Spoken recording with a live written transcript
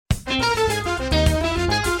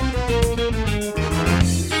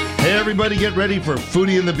everybody, get ready for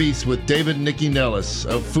Foodie and the Beast with David and Nycci Nellis.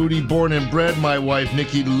 A foodie born and bred, my wife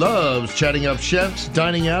Nycci loves chatting up chefs,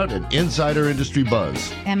 dining out, and insider industry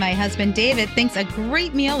buzz. And my husband David thinks a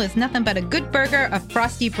great meal is nothing but a good burger, a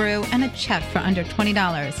frosty brew, and a check for under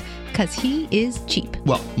 $20. Because he is cheap.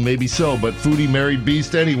 Well, maybe so, but Foodie married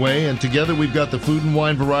Beast anyway, and together we've got the food and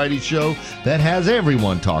wine variety show that has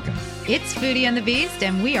everyone talking. It's Foodie and the Beast,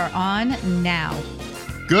 and we are on now.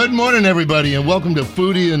 Good morning, everybody, and welcome to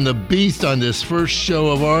Foodie and the Beast on this first show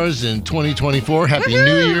of ours in 2024. Happy Woohoo!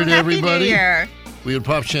 New Year to everybody. Happy New Year. We would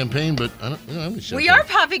pop champagne, but I don't have any champagne. We are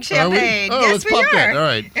popping champagne. Are we? Oh, yes, let's pop are. that. All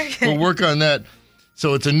right. We'll work on that.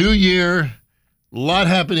 So it's a new year. A lot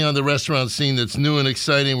happening on the restaurant scene that's new and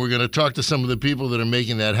exciting. We're going to talk to some of the people that are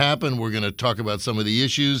making that happen. We're going to talk about some of the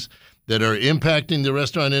issues that are impacting the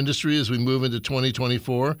restaurant industry as we move into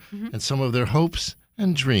 2024 and some of their hopes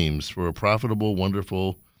and dreams for a profitable,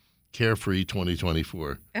 wonderful, carefree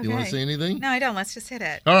 2024. Okay. You want to say anything? No, I don't. Let's just hit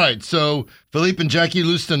it. All right. So Philippe and Jackie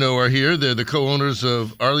Loustaunau are here. They're the co-owners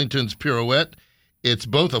of Arlington's Pirouette. It's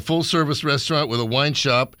both a full-service restaurant with a wine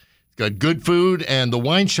shop. It's got good food, and the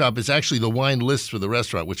wine shop is actually the wine list for the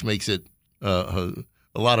restaurant, which makes it a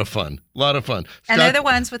lot of fun. A lot of fun. And they're the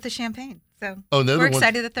ones with the champagne. So we're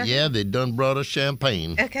excited that they're here. Yeah, they done brought us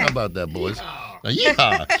champagne. Okay. How about that, boys?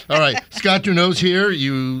 Yeah. All right. Scott Drewno's here.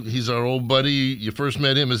 He's our old buddy. You first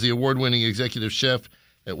met him as the award-winning executive chef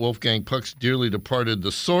at Wolfgang Puck's dearly departed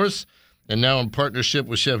The Source, and now in partnership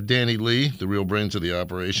with Chef Danny Lee, the real brains of the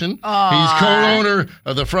operation. Aww. He's co-owner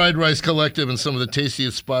of the Fried Rice Collective and some of the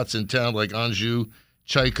tastiest spots in town like Anju,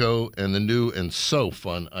 ChiKo, and the new and so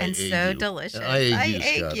fun I and Ate so You. delicious. I ate you,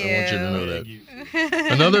 Scott. You. I want you to know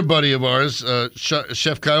that. Another buddy of ours,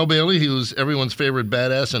 Chef Kyle Bailey, who's everyone's favorite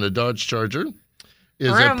badass and a Dodge Charger, is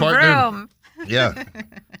a partner. Vroom. Yeah.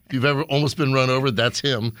 If you've ever almost been run over, that's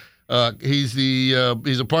him. He's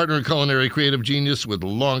a partner in culinary creative genius with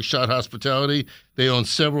Long Shot Hospitality. They own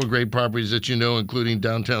several great properties that you know, including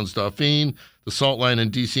Downtown's Dauphine, the Salt Line in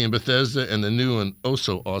D.C. and Bethesda, and the new and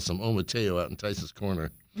oh-so-awesome Ometeo out in Tysons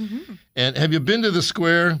Corner. Mm-hmm. And have you been to the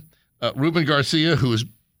Square? Rubén García, who is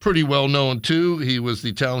pretty well known, too. He was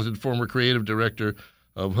the talented former creative director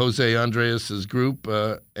of José Andrés Group,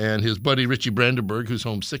 and his buddy Richie Brandenburg, who's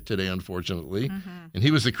homesick today, unfortunately. Mm-hmm. And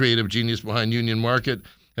he was the creative genius behind Union Market,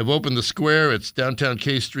 have opened the Square. It's downtown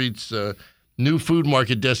K Street's new food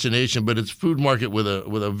market destination, but it's food market with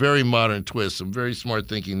a very modern twist, some very smart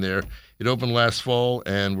thinking there. It opened last fall,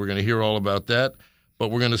 and we're going to hear all about that. But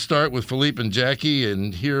we're going to start with Philippe and Jackie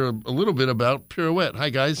and hear a little bit about Pirouette. Hi,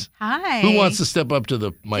 guys. Hi. Who wants to step up to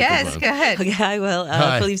the microphone? Yes, go ahead. Okay, I will.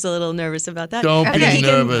 Philippe's a little nervous about that. Don't be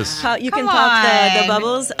nervous. You can pop the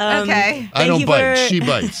bubbles. Okay. I don't bite. She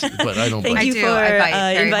bites, but I don't bite. Thank you for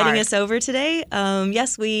inviting hard. us over today.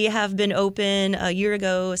 Yes, we have been open a year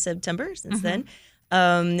ago, September, since then.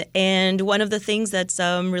 And one of the things that's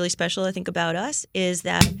really special, I think, about us is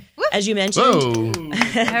that, as you mentioned, Whoa.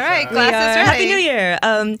 All right, glasses ready. Happy New Year.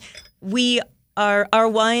 Our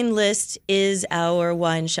wine list is our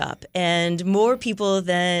wine shop, and more people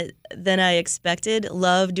than I expected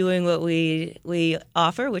love doing what we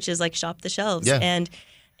offer, which is like shop the shelves. Yeah. And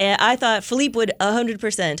I thought Philippe would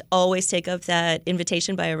 100% always take up that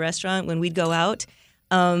invitation by a restaurant when we'd go out.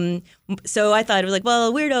 So I thought it was like, well,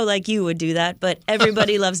 a weirdo like you would do that, but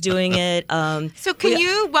everybody loves doing it. So can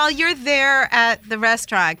you, while you're there at the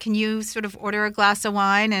restaurant, can you sort of order a glass of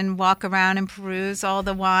wine and walk around and peruse all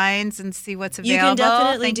the wines and see what's available? You can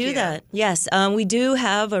definitely do that. Yes. We do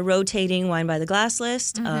have a rotating wine by the glass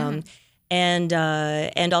list. And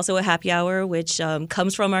also a happy hour, which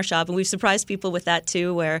comes from our shop. And we've surprised people with that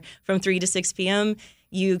too, where from 3 to 6 p.m.,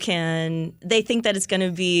 they think that it's going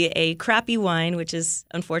to be a crappy wine, which is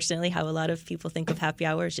unfortunately how a lot of people think of happy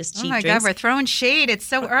hours, just cheap drinks. Oh my God, we're throwing shade. It's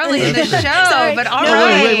so early in the show, but all No,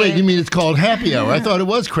 right. wait. You mean it's called happy hour? I thought it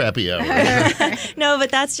was crappy hour. No,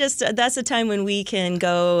 but that's a time when we can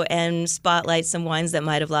go and spotlight some wines that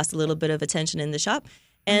might have lost a little bit of attention in the shop.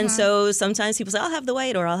 And so sometimes people say, I'll have the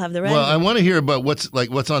white or I'll have the red. Well, I want to hear about what's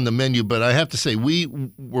on the menu, but I have to say we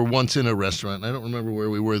were once in a restaurant. I don't remember where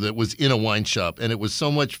we were. That was in a wine shop, and it was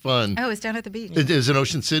so much fun. Oh, it was down at the beach. It was in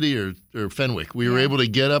Ocean City or Fenwick. We were able to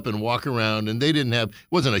get up and walk around, and it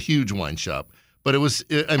wasn't a huge wine shop, but it was.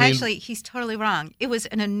 Actually, he's totally wrong. It was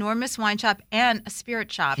an enormous wine shop and a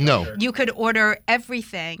spirit shop. No. You could order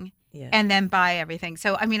everything. Yeah. And then buy everything.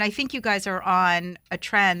 So, I mean, I think you guys are on a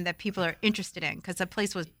trend that people are interested in because the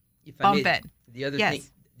place was bumping. The other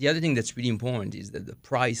thing that's really important is that the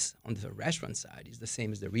price on the restaurant side is the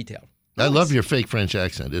same as the retail. I love your fake French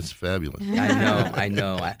accent. It's fabulous. I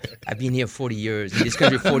know. I've been here 40 years, in this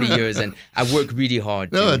country 40 years, and I work really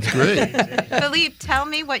hard. No, it's great. Philippe, tell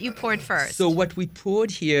me what you poured first. So what we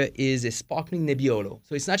poured here is a sparkling Nebbiolo.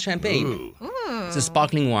 So it's not champagne. Ooh. It's a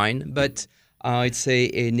sparkling wine, but it's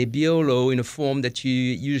a Nebbiolo in a form that you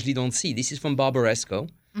usually don't see. This is from Barbaresco.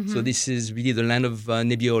 So this is really the land of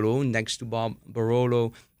Nebbiolo next to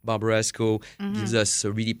Barolo. Barbaresco gives us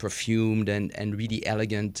a really perfumed and really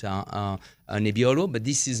elegant Nebbiolo, but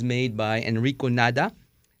this is made by Enrico Nada.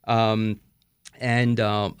 As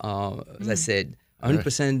I said,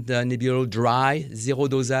 100% Nebbiolo dry, zero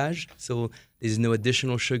dosage, so there's no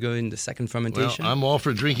additional sugar in the second fermentation. Well, I'm all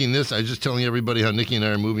for drinking this. I'm just telling everybody how Nikki and I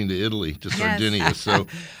are moving to Italy, to Sardinia. So,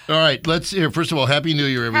 all right, let's hear. First of all, Happy New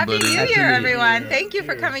Year, everybody. Happy New Year, everyone. Thank you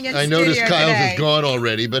for coming in I studio noticed Kyle's today. is gone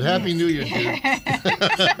already, but Happy New Year, dude.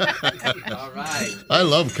 All right. I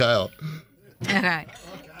love Kyle. Okay.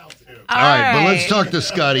 All right, but let's talk to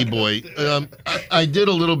Scotty Boy. I did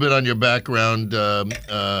a little bit on your background,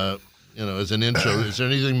 as an intro. Is there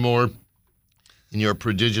anything more in your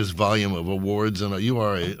prodigious volume of awards? And you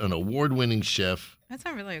are an award-winning chef. That's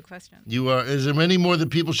not really a question. You are. Is there any more that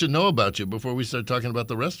people should know about you before we start talking about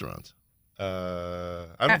the restaurants? I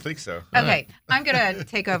don't think so. Okay, I'm going to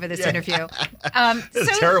take over this interview.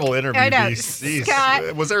 It's a terrible interview. I know. Jeez.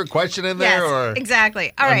 Scott, was there a question in there? yes, Or?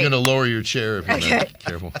 exactly. All I'm right. going to lower your chair if you're not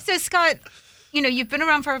careful. So, Scott, you've been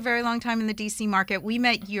around for a very long time in the D.C. market. We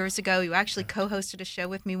met years ago. You actually co-hosted a show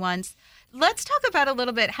with me once. Let's talk about a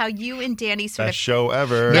little bit how you and Danny sort Best show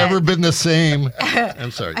ever. Never been the same. I'm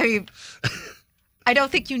sorry. I mean, I don't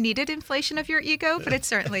think you needed inflation of your ego, but it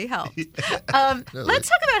certainly helped. Let's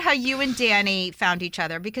talk about how you and Danny found each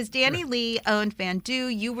other, because Danny Lee owned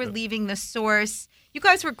Vandu. You were leaving The Source. You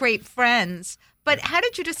guys were great friends. But how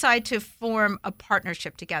did you decide to form a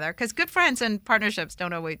partnership together? Because good friends and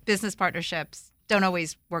business partnerships don't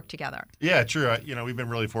always work together. Yeah, true. We've been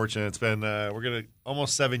really fortunate. It's been we're gonna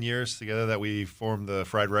almost 7 years together that we formed the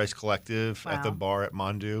Fried Rice Collective at the bar at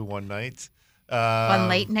Mandu one night. One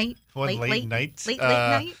late night. Late night.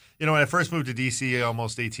 When I first moved to DC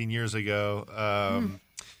almost 18 years ago,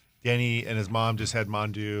 Danny and his mom just had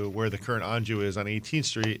Mandu where the current Anju is on 18th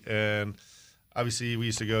Street, and obviously we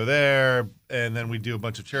used to go there, and then we'd do a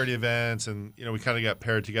bunch of charity events, and we kind of got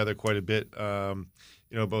paired together quite a bit.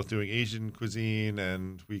 Both doing Asian cuisine,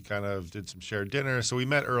 and we kind of did some shared dinners. So we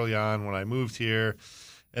met early on when I moved here.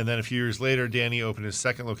 And then a few years later, Danny opened his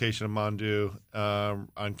second location of Mandu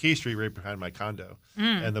on K Street right behind my condo.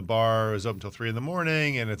 And the bar was open until 3 a.m,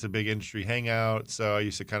 and it's a big industry hangout. So I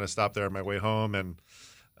used to kind of stop there on my way home and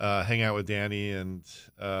hang out with Danny and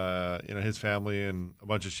his family and a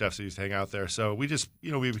bunch of chefs that used to hang out there. So we just,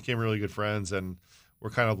 we became really good friends, and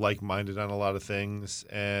we're kind of like-minded on a lot of things.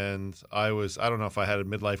 And I don't know if I had a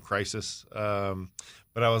midlife crisis,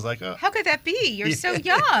 but I was like, oh. How could that be? You're so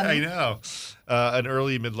young. I know. An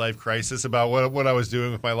early midlife crisis about what I was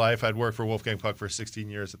doing with my life. I'd worked for Wolfgang Puck for 16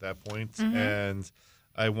 years at that point, and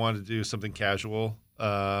I wanted to do something casual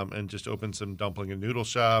and just open some dumpling and noodle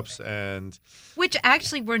shops. Which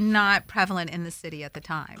actually were not prevalent in the city at the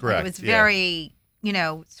time. Correct. It was very,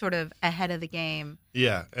 sort of ahead of the game.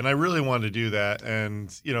 Yeah, and I really wanted to do that.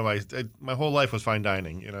 And, my whole life was fine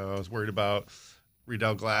dining. I was worried about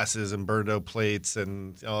Riedel glasses and Burdo plates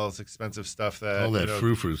and all this expensive stuff all that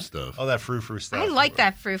frou-frou stuff. All that frou-frou stuff. I like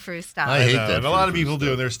that frou-frou stuff. I hate that. And a lot of frou-frou people stuff.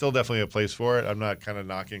 do, and there's still definitely a place for it. I'm not kind of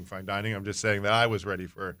knocking fine dining. I'm just saying that I was ready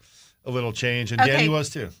for a little change, and Danny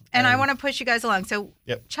was too. And I want to push you guys along. So,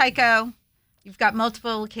 ChiKo, you've got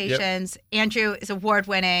multiple locations. Anju is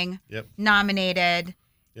award-winning, nominated.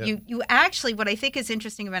 You actually, what I think is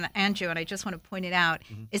interesting about Anju, and I just want to point it out,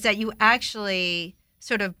 is that you actually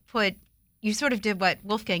sort of did what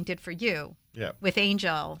Wolfgang did for you with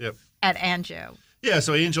Angel at Anju. Yeah,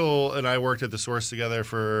 so Angel and I worked at The Source together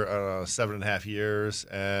for 7.5 years,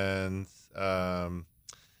 and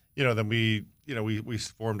then we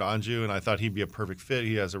formed Anju, and I thought he'd be a perfect fit.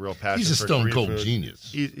 He has a real passion. He's a for stone Korean cold food.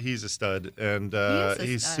 genius. He's a stud, and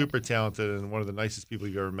he's super talented and one of the nicest people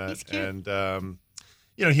you've ever met. He's cute. And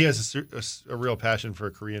he has a real passion for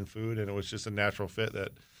Korean food, and it was just a natural fit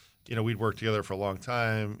that we'd worked together for a long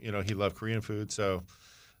time. He loved Korean food, so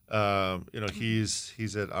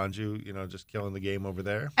he's at Anju, just killing the game over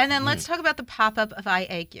there. And then let's talk about the pop-up of I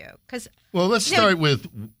Egg You, let's start with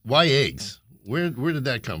why eggs. Where did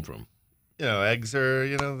that come from? Eggs are,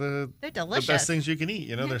 they're delicious. the best things you can eat.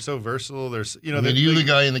 They're so versatile. There's, Are you the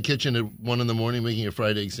guy in the kitchen at 1 a.m. making a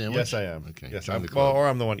fried egg sandwich? Yes, I am. Okay. Yes, join I'm the club. or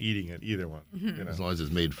I'm the one eating it. Either one. As long as it's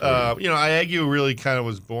made for you. I Egg You really kind of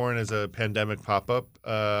was born as a pandemic pop-up.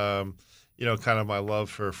 Kind of my love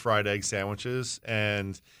for fried egg sandwiches,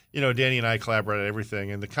 and Danny and I collaborated on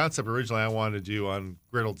everything. And the concept originally I wanted to do on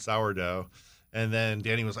griddled sourdough. And then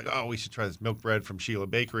Danny was like, oh, we should try this milk bread from Sheila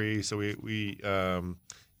Bakery. So we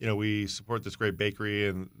support this great bakery,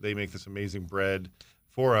 and they make this amazing bread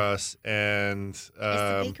for us. And is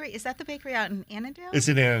that the bakery out in Annandale? It's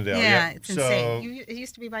in Annandale. Yeah, it's insane. It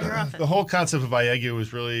used to be by your office. The whole concept of Anju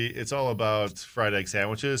was really, it's all about fried egg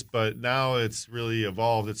sandwiches, but now it's really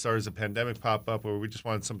evolved. It started as a pandemic pop-up where we just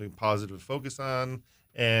wanted something positive to focus on.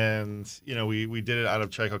 And, we did it out of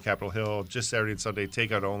ChiKo Capitol Hill, just Saturday and Sunday,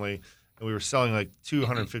 takeout only. And we were selling like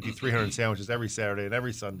 250, 300 sandwiches every Saturday and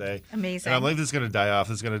every Sunday. Amazing. And I'm like, this is going to die off.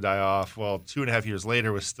 This is going to die off. Well, 2.5 years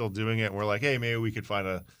later, we're still doing it. And we're like, hey, maybe we could find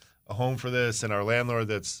a home for this. And our landlord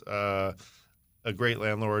that's a great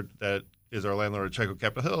landlord that is our landlord at ChiKo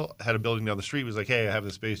Capitol Hill had a building down the street. He was like, hey, I have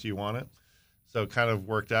this space. Do you want it? So it kind of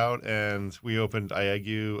worked out. And we opened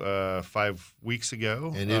Anju 5 weeks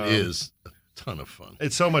ago. And it is a ton of fun.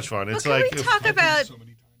 It's so much fun. It's we talk about...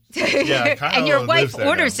 Yeah, and your wife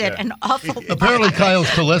orders it an awful lot. Apparently Kyle's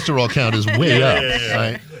cholesterol count is way up.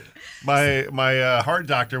 Yeah. Right? My heart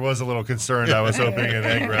doctor was a little concerned I was opening an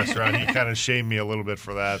egg restaurant. He kind of shamed me a little bit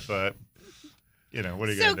for that, but what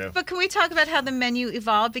are you going to do? But can we talk about how the menu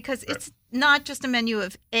evolved? Because it's not just a menu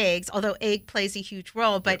of eggs, although egg plays a huge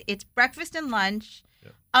role, but it's breakfast and lunch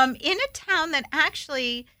in a town that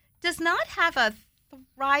actually does not have a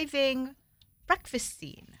thriving breakfast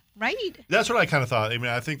scene. Right. That's what I kind of thought. I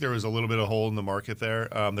mean, I think there was a little bit of hole in the market there.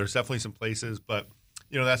 There's definitely some places, but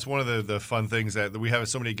that's one of the fun things that we have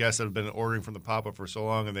so many guests that have been ordering from the pop-up for so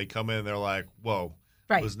long, and they come in and they're like, whoa.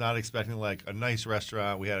 Right. Was not expecting like a nice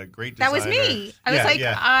restaurant. We had a great designer. That was me. I was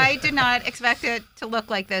I did not expect it to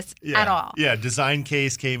look like this at all. Yeah, Design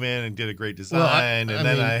Case came in and did a great design.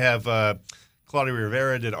 I have Claudia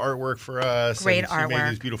Rivera did artwork for us. Great artwork. She made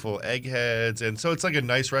these beautiful egg heads. And so it's like a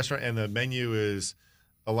nice restaurant, and the menu is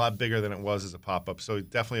a lot bigger than it was as a pop-up. So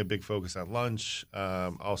definitely a big focus on lunch.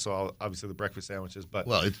 Also, obviously, the breakfast sandwiches. But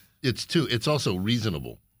it's also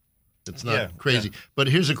reasonable. It's not crazy. Yeah. But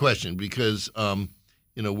here's a question, because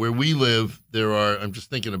where we live, there are, I'm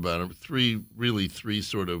just thinking about it, three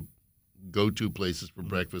sort of go-to places for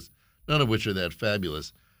breakfast, none of which are that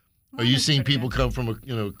fabulous. Are you seeing people come from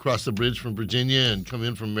across the bridge from Virginia and come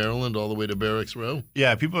in from Maryland all the way to Barracks Row?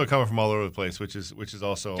 Yeah, people are coming from all over the place, which is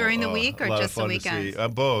also during the week or just the weekends.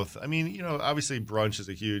 Both. I mean, obviously brunch is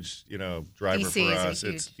a huge driver for us.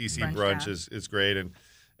 It's DC brunch is great, and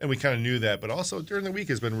we kind of knew that, but also during the week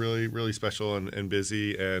has been really really special and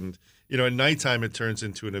busy. And at nighttime it turns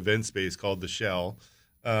into an event space called the Shell.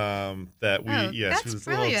 That we that's it's a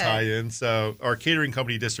little tie-in. So our catering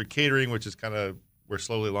company, District Catering, which is kind of. We're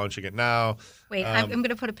slowly launching it now. Wait, I'm going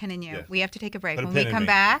to put a pin in you. Yeah. We have to take a break. When we come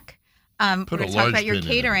back, we're going to talk about your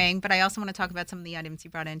catering, but I also want to talk about some of the items you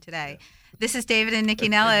brought in today. This is David and Nycci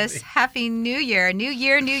Nellis. Happy New Year. New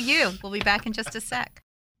year, new you. We'll be back in just a sec.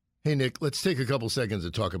 Hey, Nick, let's take a couple seconds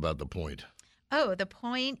to talk about the Point. Oh, the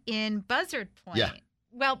Point in Buzzard Point. Yeah.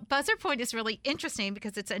 Well, Buzzard Point is really interesting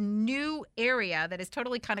because it's a new area that has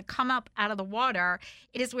totally kind of come up out of the water.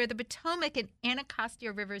 It is where the Potomac and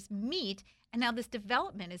Anacostia rivers meet, and now this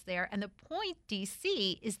development is there. And the Point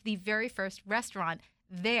D.C. is the very first restaurant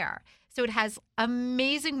there. So it has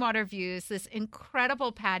amazing water views, this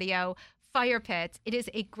incredible patio, fire pits. It is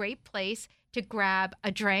a great place to grab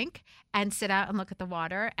a drink and sit out and look at the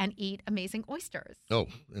water and eat amazing oysters. Oh,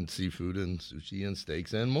 and seafood and sushi and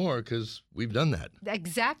steaks and more, because we've done that.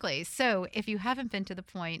 Exactly. So if you haven't been to the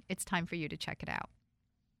Point, it's time for you to check it out.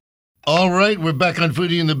 All right, we're back on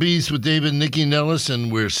Foodie and the Beast with David and Nycci Nellis,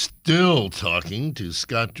 and we're still talking to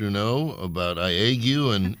Scott Drewno about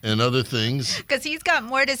Anju and other things. Because he's got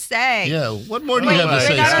more to say. Yeah, what more do you have to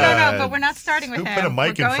say, Scott? No, but we're not starting with him. Put a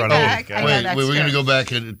mic in front of me. Wait, we're going to go back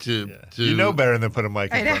to you know better than put a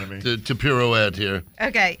mic in front of me. To Pirouette here.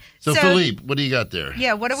 Okay. So Philippe, what do you got there?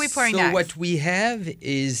 Yeah, what are we pouring next? So what we have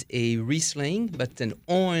is a Riesling, but an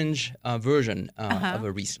orange version of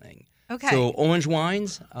a Riesling. Okay. So orange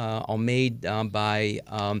wines are made by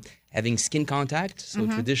having skin contact. So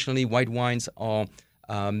traditionally, white wines are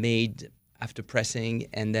made after pressing,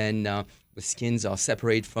 and then the skins are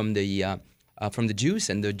separated from the juice,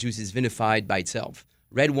 and the juice is vinified by itself.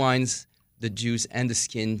 Red wines, the juice and the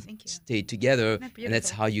skin stay together, and that's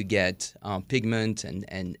how you get pigment and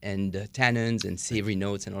tannins and savory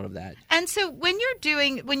notes and all of that. And so when you're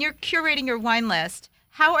curating your wine list,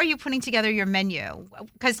 how are you putting together your menu?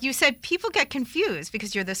 Because you said people get confused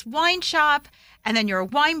because you're this wine shop and then you're a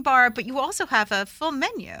wine bar, but you also have a full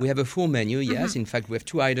menu. We have a full menu, yes. In fact, we have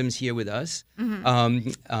 2 items here with us.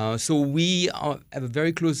 So we have a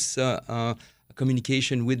very close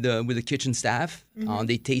communication with the kitchen staff.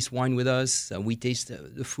 They taste wine with us. We taste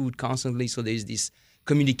the food constantly. So there's this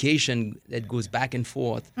communication that goes back and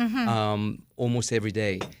forth almost every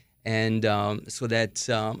day. And so that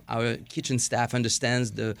our kitchen staff understands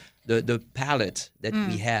the palette that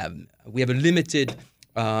we have. We have a limited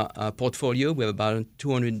portfolio. We have about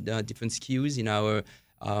 200 different SKUs in our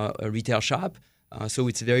retail shop. So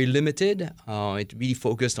it's very limited. It really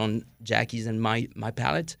focused on Jackie's and my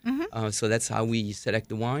palate. So that's how we select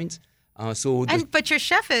the wines. But your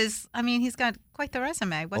chef he's got quite the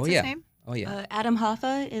resume. What's his name? Oh, yeah. Adam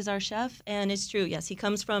Hoffa is our chef, and it's true. Yes, he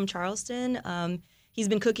comes from Charleston. He's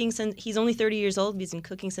been cooking since he's only 30 years old. He's been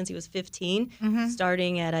cooking since he was 15,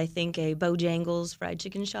 starting at, I think, a Bojangles fried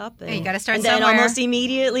chicken shop. You got to start and somewhere. then almost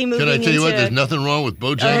immediately moving into... Can I tell you what? There's nothing wrong with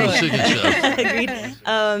Bojangles chicken shop. Agreed.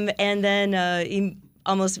 And then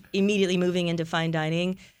almost immediately moving into fine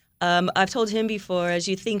dining. I've told him before, as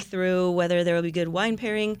you think through whether there will be good wine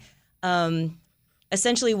pairing,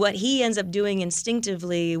 essentially what he ends up doing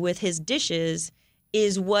instinctively with his dishes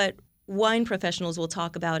is what wine professionals will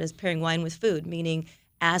talk about as pairing wine with food, meaning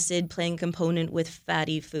acid playing component with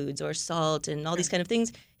fatty foods or salt and all these kind of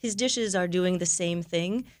things. His dishes are doing the same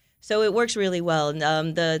thing. So it works really well.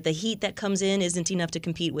 The heat that comes in isn't enough to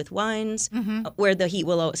compete with wines, where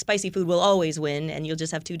the spicy food will always win, and you'll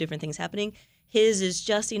just have two different things happening. His is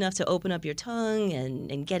just enough to open up your tongue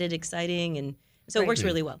and get it exciting, and so it works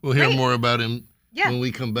really well. We'll hear more about him when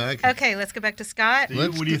we come back. Okay, let's go back to Scott.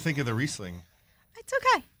 What do you think of the Riesling? It's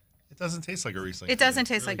okay. It doesn't taste like a Riesling. It doesn't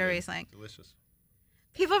taste like a Riesling. Delicious.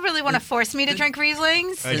 People really want to force me to drink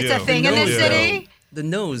Rieslings. I It's do. a thing in this city. The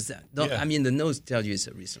nose, the nose tells you it's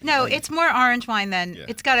a Riesling. No, it's more orange wine than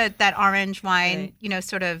it's got that orange wine, Right.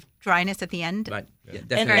 Sort of dryness at the end. Right. Yeah, And,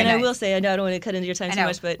 definitely. and I will say, I don't want to cut into your time I too know.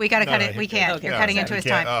 much, but We got to cut No, it. no, We can't. okay. You're cutting Yeah, into we his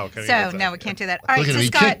can't. time. Oh, cutting So into no, time. we can't do that. All right, Look at so him. He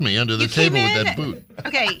Scott, kicked me under the you came table with in- that boot.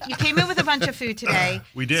 Okay, you came in with a bunch of food today.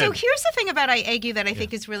 We did. So here's the thing about Anju that I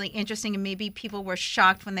think is really interesting, and maybe people were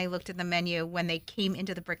shocked when they looked at the menu when they came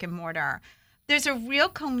into the brick and mortar. There's a real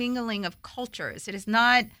commingling of cultures. It is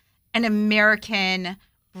not an American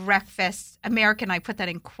breakfast. American, I put that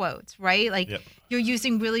in quotes, right? Like you're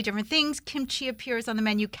using really different things. Kimchi appears on the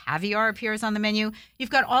menu. Caviar appears on the menu.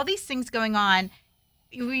 You've got all these things going on.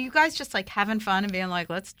 Were you guys just like having fun and being like,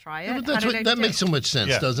 let's try it? Yeah, but that makes so much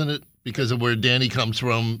sense, doesn't it? Because of where Danny comes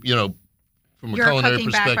from, from a Your culinary cooking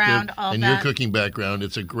perspective background, all and that. your cooking background.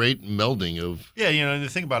 It's a great melding of... Yeah, and the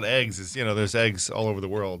thing about eggs is, there's eggs all over the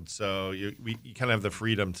world. So you kind of have the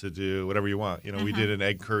freedom to do whatever you want. We did an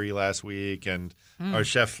egg curry last week, and our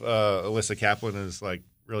chef, Alyssa Kaplan, is like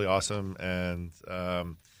really awesome. And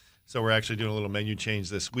so we're actually doing a little menu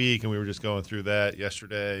change this week, and we were just going through that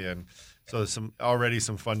yesterday. And so there's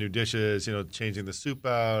some fun new dishes, changing the soup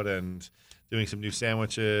out and doing some new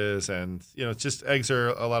sandwiches, and just eggs are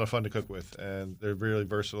a lot of fun to cook with, and they're really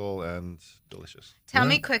versatile and delicious. Tell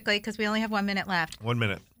me quickly, because we only have 1 minute left. 1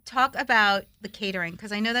 minute. Talk about the catering,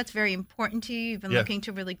 because I know that's very important to you. You've been looking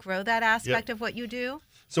to really grow that aspect of what you do.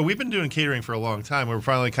 So we've been doing catering for a long time. We're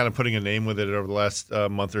finally kind of putting a name with it over the last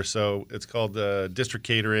month or so. It's called District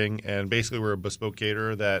Catering, and basically we're a bespoke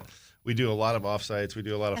caterer that we do a lot of offsites. We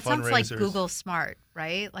do a lot of fundraisers. That sounds like Google Smart,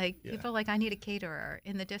 right? Like people are like, I need a caterer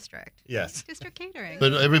in the district. Yes. District catering.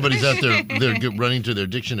 But everybody's out there, they're running to their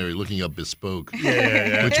dictionary looking up bespoke,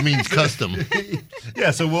 which means custom. Yeah,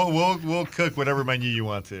 so we'll cook whatever menu you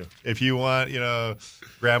want to. If you want,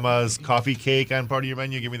 grandma's coffee cake on part of your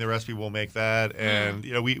menu, give me the recipe, we'll make that. And,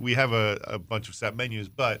 we have a bunch of set menus,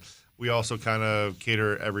 but we also kind of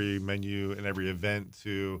cater every menu and every event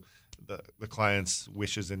to the client's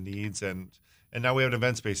wishes and needs, and now we have an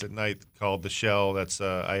event space at night called The Shell. That's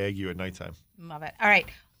Anju at nighttime. Love it. All right.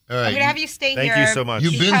 All right. I'm going to have you stay Thank here. you so much.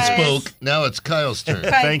 You've been because- spoke. Now it's Kyle's turn.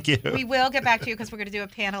 but Thank you. We will get back to you because we're going to do a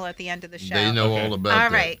panel at the end of the show. They know all about that.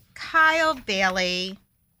 All right. Kyle Bailey.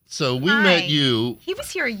 So we Hi. met you. He was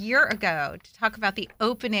here a year ago to talk about the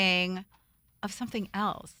opening of something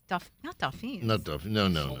else. Not Dauphine. Not Dauphine.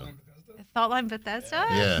 No. Thought Line Bethesda?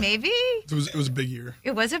 Yeah. Maybe? It was a big year.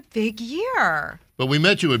 It was a big year. But we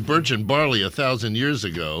met you at Birch and Barley 1,000 years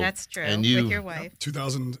ago. That's true. And with you've, your wife.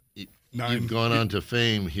 2009. you've gone on to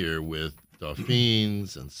fame here with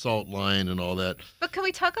Dauphines and Salt Line and all that. But can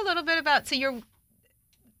we talk a little bit about, so you're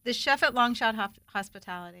the chef at Long Shot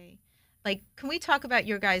Hospitality. Like, can we talk about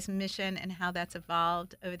your guys' mission and how that's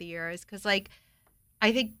evolved over the years? Because, I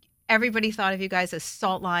think everybody thought of you guys as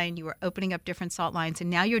Salt Line. You were opening up different salt lines, and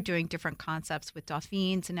now you're doing different concepts with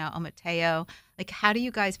Dauphines and now Ometeo. Like, how do you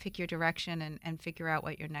guys pick your direction and figure out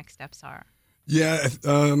what your next steps are? Yeah,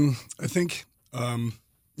 I think,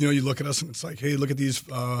 you look at us and it's like, hey, look at these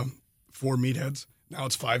 4 meatheads. Now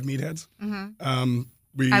it's 5 meatheads.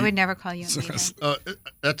 I would never call you a meathead.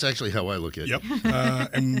 That's actually how I look at it. Yep.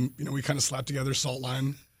 And we kind of slapped together salt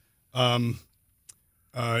line in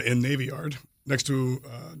Navy Yard next to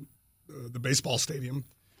the baseball stadium.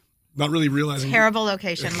 Not really realizing terrible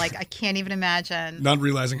location. Like I can't even imagine. Not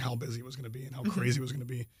realizing how busy it was going to be and how crazy it was going to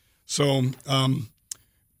be. So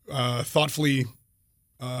thoughtfully,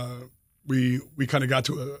 we kind of got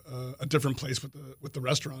to a different place with the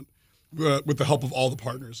restaurant with the help of all the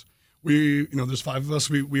partners. There's 5 of us.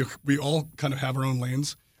 We all kind of have our own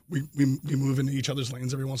lanes. We move into each other's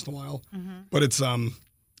lanes every once in a while, but it's an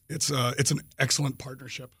excellent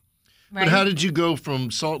partnership. Right. But how did you go from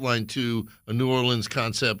Salt Line to a New Orleans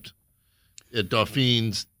concept at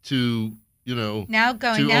Dauphine's to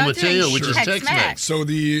Ometeo, which is Tex-Mex? So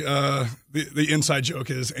the inside joke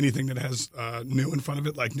is anything that has new in front of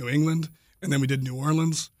it, like New England, and then we did New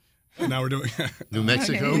Orleans, and now we're doing New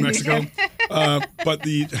Mexico. New Mexico. But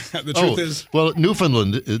the truth is, well,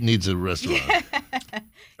 Newfoundland needs a restaurant.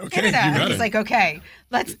 Okay, Canada. you got It's it. like, okay,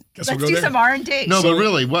 let's we'll go do there. some R&D. No, but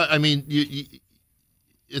really,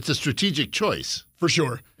 it's a strategic choice. For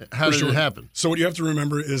sure. How did it happen? So what you have to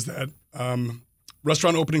remember is that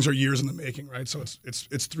restaurant openings are years in the making, right? So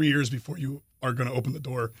it's 3 years before you are going to open the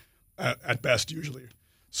door at best, usually.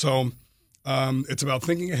 So it's about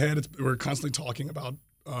thinking ahead. We're constantly talking about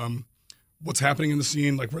what's happening in the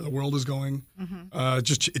scene, like where the world is going.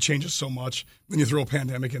 It changes so much. Then you throw a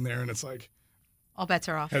pandemic in there, and it's like all bets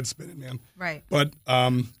are off. Head spinning, man. Right. But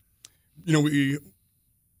you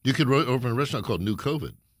could open a restaurant called New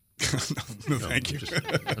COVID. no, thank you.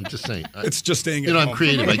 I'm just saying. It's just staying at home. I'm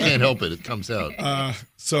creative. I can't help it. It comes out.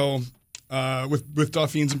 So with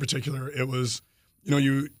Dauphines in particular, it was,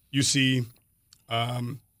 you see,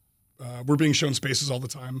 we're being shown spaces all the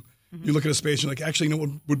time. You look at a space, you're like, actually, what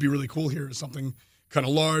would be really cool here is something kind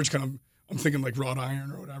of large, I'm thinking like wrought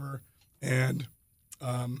iron or whatever. And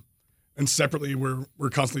separately, we're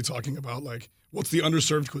constantly talking about like, what's the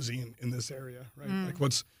underserved cuisine in this area, right? Like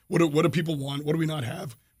what do people want? What do we not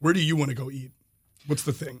have? Where do you want to go eat? What's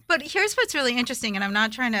the thing? But here's what's really interesting, and I'm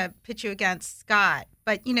not trying to pitch you against Scott,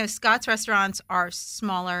 but Scott's restaurants are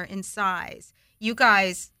smaller in size. You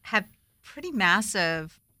guys have pretty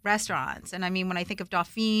massive restaurants, and I mean when I think of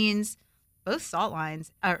Dauphines, both salt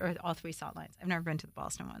lines, or all 3 salt lines. I've never been to the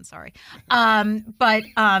Boston one, sorry. And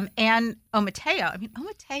Ometeo. I mean,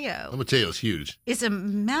 Ometeo's huge. Is a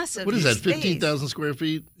massive. What is that? space. 15,000 square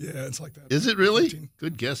feet? Yeah, it's like that. Is it really? 15.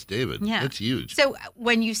 Good guess, David. Yeah, it's huge. So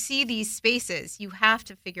when you see these spaces, you have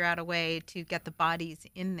to figure out a way to get the bodies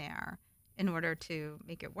in there in order to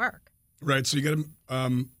make it work. Right. So you got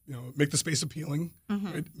to make the space appealing.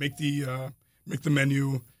 Right? Make the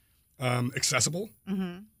menu accessible.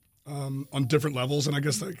 On different levels, and I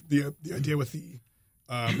guess like the idea with the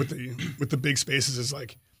big spaces is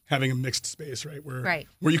like having a mixed space, right?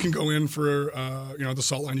 Where you can go in for the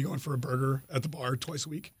Salt Line, you go in for a burger at the bar twice a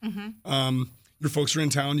week. Your folks are in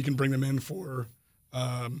town, you can bring them in for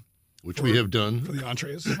which we have done for the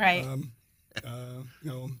entrees, right?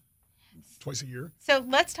 Twice a year. So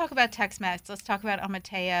let's talk about Tex-Mex. Let's talk about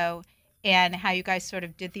Ometeo and how you guys sort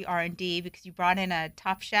of did the R&D, because you brought in a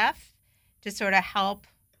top chef to sort of help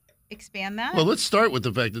expand that. Well, let's start with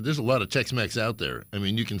the fact that there's a lot of Tex-Mex out there. I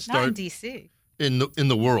mean, you can start not in D.C. in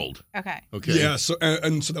the world. Okay. Yeah. So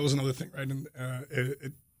so that was another thing, right? And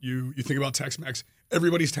you think about Tex-Mex.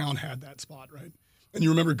 Everybody's town had that spot, right? And you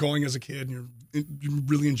remember going as a kid, and you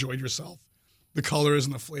really enjoyed yourself, the colors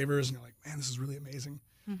and the flavors, and you're like, man, this is really amazing.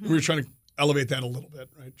 And we were trying to elevate that a little bit,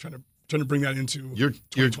 right? Trying to bring that into your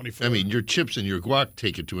 2024. I mean, your chips and your guac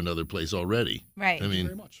take it to another place already. Right. I mean,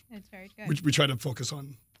 very much. It's very good. We try to focus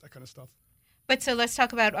on that kind of stuff. But so let's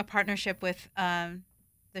talk about a partnership with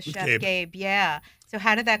the chef Gabe. Yeah. So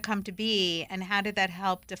how did that come to be, and how did that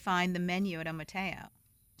help define the menu at Ometeo?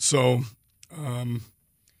 So, I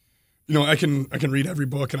can read every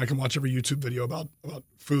book and I can watch every YouTube video about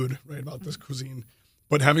food, right? About this cuisine,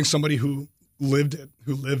 but having somebody who lived it,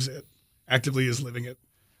 who lives it, actively is living it,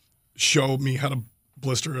 show me how to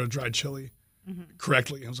blister a dried chili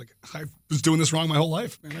correctly. I was like, I was doing this wrong my whole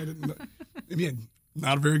life, man. I didn't. Maybe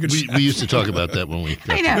not a very good chef. We used to talk about that when we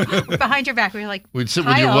got I know. Behind your back, we were like, we'd sit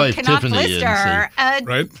with your wife, cannot Tiffany, blister and say,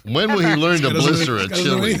 right? When will he learn to blister a doesn't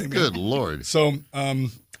know chili? anything, Good Lord. So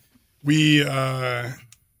we had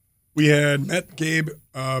met Gabe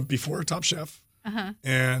before Top Chef,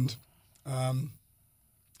 and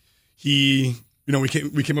he,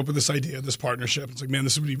 we came up with this idea, this partnership. It's like, man,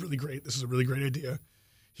 this would be really great. This is a really great idea.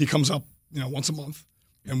 He comes up, once a month,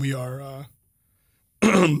 and we are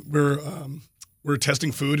we're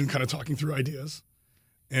testing food and kind of talking through ideas,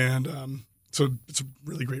 and so it's a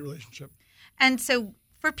really great relationship. And so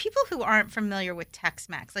for people who aren't familiar with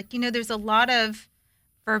Tex-Mex, like, there's a lot of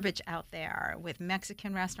verbiage out there with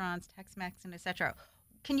Mexican restaurants, Tex-Mex, and et cetera.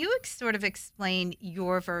 Can you sort of explain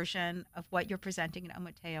your version of what you're presenting in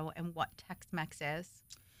Ometeo and what Tex-Mex is?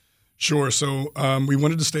 Sure. So we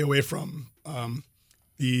wanted to stay away from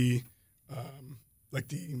the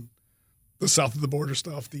south of the border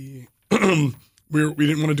stuff. We didn't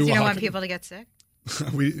want to do. You don't want people to get sick.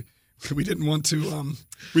 we didn't want to.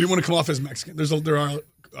 We didn't want to come off as Mexican. There are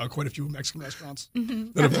quite a few Mexican restaurants.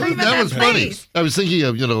 Mm-hmm. That was funny. I was thinking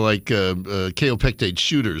of kaopectate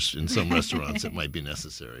shooters in some restaurants that might be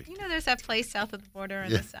necessary. There's that place south of the border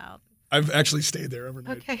in the south. I've actually stayed there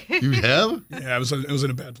overnight. Okay. You have? Yeah, it was in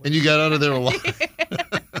a bad place. And you got out of there alive.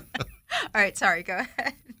 All right, sorry, go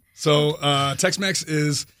ahead. So Tex-Mex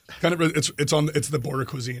is kind of it's the border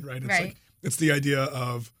cuisine, right? It's the idea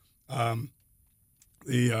of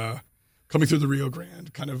the coming through the Rio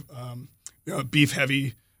Grande, kind of beef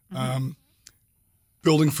heavy,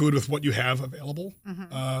 building food with what you have available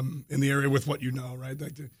in the area with what you know, right?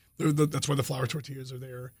 Like that's why the flour tortillas are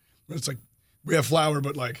there. It's like we have flour,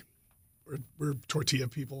 but like we're tortilla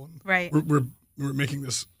people, and right? We're making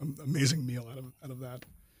this amazing meal out of that,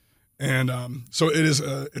 and so it is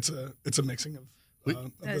it's a mixing of.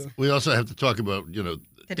 We also have to talk about the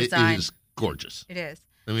design. It is gorgeous. It is.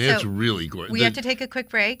 I mean, it's really gorgeous. We have to take a quick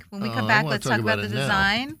break. When we come back, let's talk about the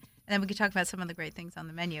design, and then we can talk about some of the great things on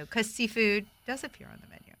the menu, because seafood does appear on the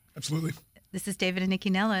menu. Absolutely. This is David and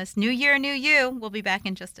Nycci Nellis. New year, new you. We'll be back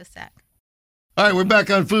in just a sec. All right, we're back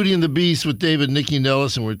on Foodie and the Beast with David and Nycci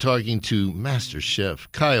Nellis, and we're talking to Master Chef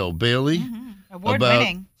Kyle Bailey.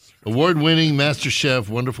 Award-winning Master Chef,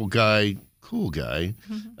 wonderful guy, cool guy,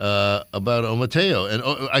 about Ometeo. And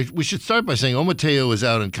we should start by saying Ometeo is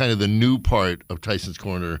out in kind of the new part of Tysons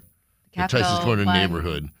Corner, the Tysons Corner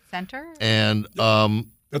neighborhood. Center? And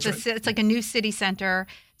that's right. It's like a new city center.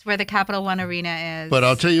 It's where the Capital One Arena is. But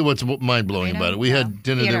I'll tell you what's mind-blowing about it. We had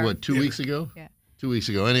dinner there, 2 weeks ago? Yeah. 2 weeks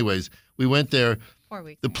ago. Anyways, we went there. 4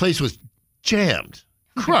 weeks. The place was jammed,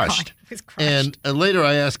 crushed. It was crushed. And later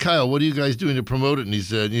I asked Kyle, what are you guys doing to promote it? And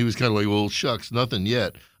he was kind of like, well, shucks, nothing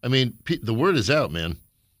yet. I mean, the word is out, man.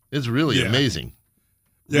 It's really amazing.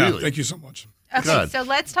 Yeah, really. Thank you so much. Okay, so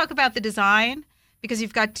let's talk about the design, because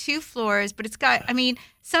you've got 2 floors, but it's got,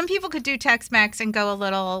 some people could do Tex-Mex and go a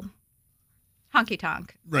little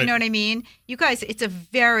honky-tonk. Right. You know what I mean? You guys, it's a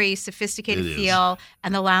very sophisticated feel,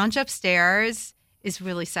 and the lounge upstairs is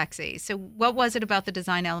really sexy. So what was it about the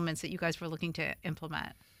design elements that you guys were looking to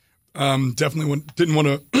implement? Definitely didn't want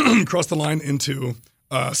to cross the line into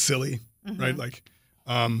silly, right? Like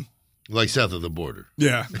south of the border.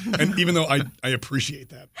 Yeah. And even though I appreciate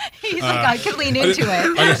that. He's like, I could lean into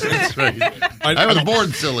it. That's right. I was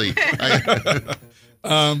born silly.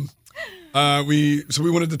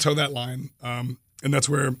 We wanted to toe that line. And that's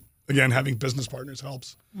where, again, having business partners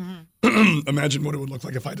helps. Imagine what it would look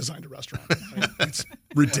like if I designed a restaurant. Right? It's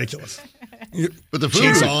ridiculous. But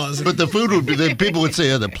the food would be. People would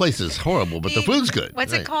say, "Oh, the place is horrible," but the food's good.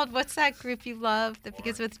 What's it called? What's that group you love that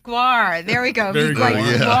begins with Guar? There we go. Very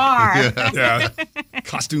good. Guar. Yeah.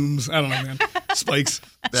 Costumes. I don't know, man. Spikes.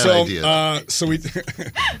 Bad idea.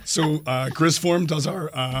 Grizz Form does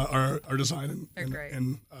our design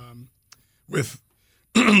and with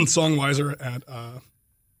Songweiser at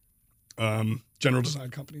General Design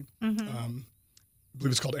Company. I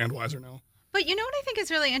believe it's called Weiser now. But you know what I think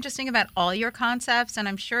is really interesting about all your concepts, and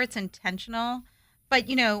I'm sure it's intentional, but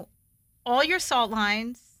all your salt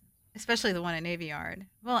lines, especially the one at Navy Yard,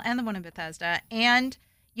 and the one in Bethesda, and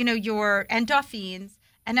and Dauphines,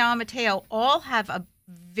 and now Ometeo, all have a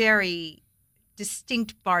very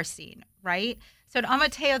distinct bar scene, right? So at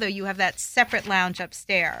Ometeo, though, you have that separate lounge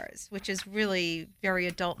upstairs, which is really very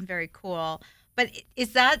adult and very cool. But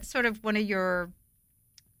is that sort of one of your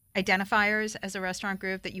identifiers as a restaurant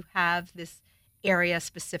group, that you have this area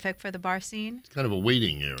specific for the bar scene? It's kind of a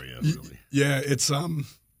waiting area, really. Yeah, it's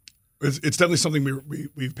definitely something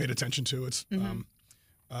we've paid attention to. It's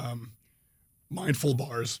mindful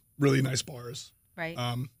bars, really nice bars, right?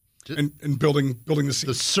 And building the scene.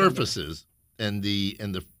 The surfaces and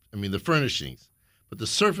the furnishings, but the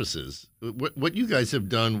surfaces. What you guys have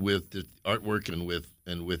done with the artwork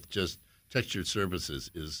and with just textured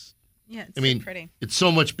surfaces is. Yeah, it's pretty. It's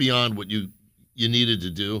so much beyond what you needed to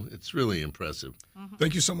do. It's really impressive.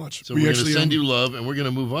 Thank you so much. So we're going to send you love, and we're going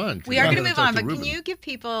to move on. We are going to move on, but can you give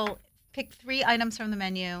people, pick 3 items from the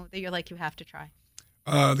menu that you're like, you have to try?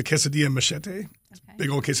 The quesadilla machete, big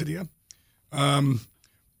old quesadilla.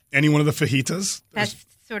 Any one of the fajitas. That's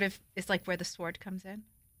sort of is like where the sword comes in?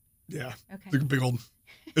 Yeah. Okay. The big old,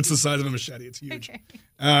 it's the size of a machete. It's huge. Okay.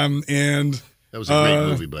 And That was a great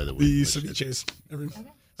movie, by the way. The ceviches.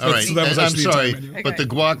 All right. So that was I'm actually the sorry, entire menu. but the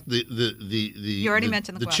guac, the You already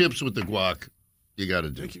mentioned the guac. chips with the guac, you got to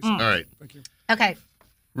do. Thank you. All right. Thank you. Okay.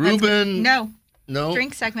 Rubén. No.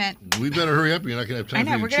 Drink segment. We better hurry up. You're not going to have time I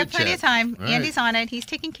know. for We're going to have plenty of time. All right. Andy's on it. He's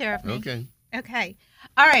taking care of me. Okay.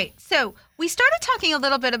 All right. So we started talking a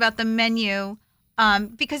little bit about the menu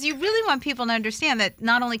because you really want people to understand that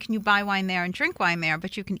not only can you buy wine there and drink wine there,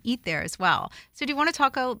 but you can eat there as well. So do you want to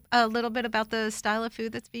talk a little bit about the style of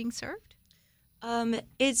food that's being served?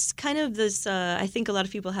 It's kind of this. I think a lot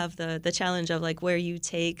of people have the challenge of like where you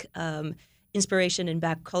take inspiration and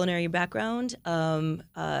culinary background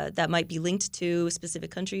that might be linked to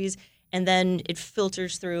specific countries, and then it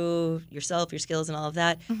filters through yourself, your skills, and all of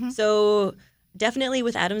that. So definitely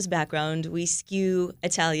with Adam's background, we skew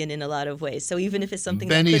Italian in a lot of ways. So even if it's something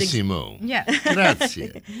Benissimo. Yeah.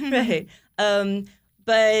 Grazie. right,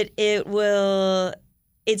 but it will.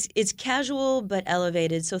 It's casual but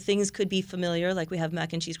elevated, so things could be familiar. Like we have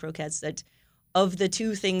mac and cheese croquettes that. Of the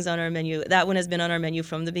two things on our menu, that one has been on our menu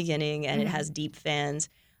from the beginning, and it has deep fans,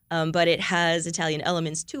 but it has Italian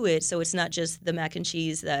elements to it. So it's not just the mac and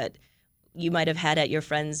cheese that you might have had at your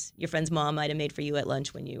friend's mom might have made for you at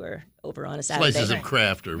lunch when you were over on a Saturday. Slices of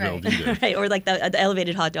Kraft or Velveeta. Right, or like the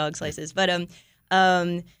elevated hot dog slices. But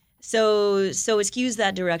so it skews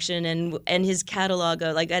that direction, and his catalog.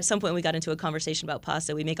 Like at some point, we got into a conversation about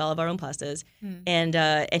pasta. We make all of our own pastas, and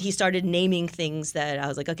he started naming things that I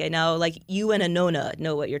was like, okay, now like you and a Nona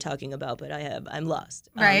know what you're talking about, but I'm lost.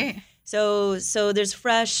 Right. So there's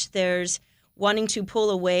fresh. There's wanting to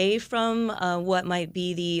pull away from what might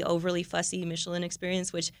be the overly fussy Michelin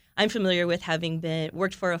experience, which I'm familiar with, having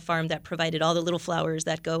worked for a farm that provided all the little flowers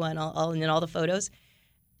that go on all in all the photos,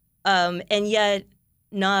 and yet.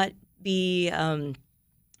 Not be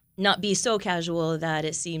so casual that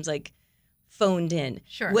it seems like phoned in.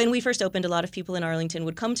 Sure. When we first opened, a lot of people in Arlington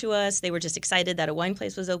would come to us. They were just excited that a wine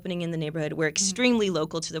place was opening in the neighborhood. We're extremely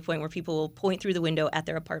local to the point where people will point through the window at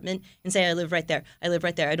their apartment and say, I live right there. I live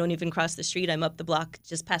right there. I don't even cross the street. I'm up the block,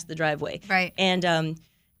 just past the driveway. Right. And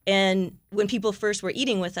when people first were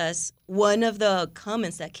eating with us, one of the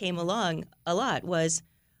comments that came along a lot was,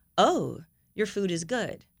 oh, your food is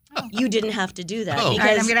good. You didn't have to do that. Oh. All right,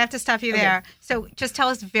 I'm going to have to stop you there. So just tell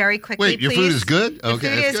us very quickly, Wait, your please. food is good? The Okay,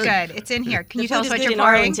 food that's is good. It's in here. Can you tell us what you're in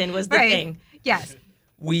pouring? Arlington was the thing. Yes.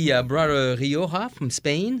 We brought a Rioja from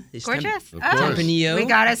Spain. It's Gorgeous. Tempranillo. We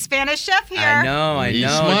got a Spanish chef here. I know. He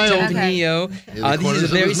smiled. Tempranillo. Yeah, This is a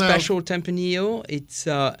of very his mouth. special Tempranillo.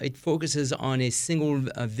 It focuses on a single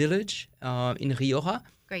village in Rioja.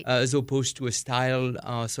 Great. As opposed to a style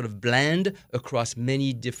sort of blend across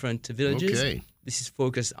many different villages. Okay. This is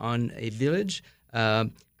focused on a village.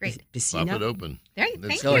 Great. Pop Piscina. it open. There,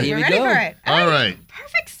 thank So you. here We're we ready go. for it. All right.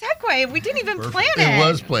 Perfect segue. We didn't even plan it. It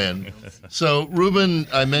was planned. So, Rubén,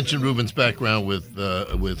 I mentioned Rubén's background with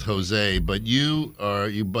Jose, but you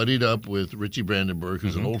buddied up with Richie Brandenburg,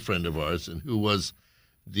 who's an old friend of ours, and who was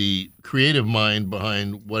the creative mind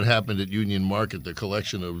behind what happened at Union Market, the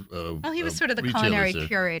collection of Well, he was sort of the retailers culinary there.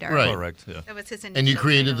 curator. Right. Correct. Yeah. That was his initial And you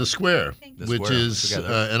created title. the Square, The which Square is,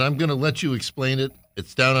 together. and I'm going to let you explain it.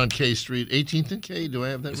 It's down on K Street, 18th and K. Do I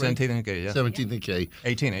have that right? 17 and K, yeah. 17th and K.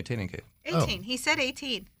 18 and K. 18. He said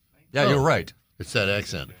 18. Yeah, you're right. It's that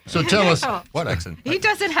accent. So tell us. Oh, What accent? he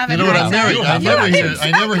doesn't have You an know what? I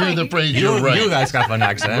accent. never hear the phrase. You're right. You guys have an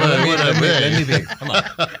accent. Well, Let me be. Come on.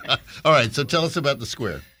 All right. So tell us about the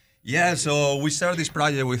Square. Yeah, so we started this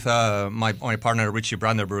project with my partner Richie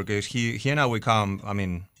Brandenburg. He and I, we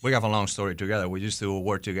have a long story together. We used to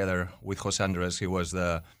work together with José Andrés. He was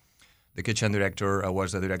the kitchen director. I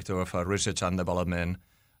was the director of research and development.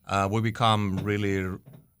 We become really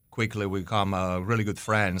good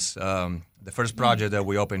friends. The first project that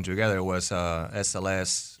we opened together was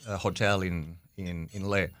SLS Hotel in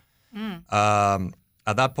Le.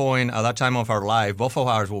 At that time of our life, both of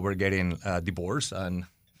us were getting divorced and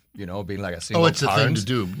being like a single Oh, it's a thing parent. to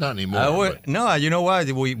do. Not anymore. but- No, you know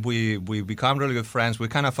what? We become really good friends. We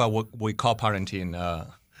kind of we co-parenting.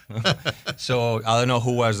 So I don't know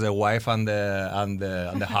who was the wife and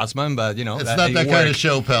the husband, but It's not that kind of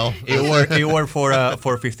show, pal. It worked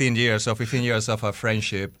for 15 years. So 15 years of a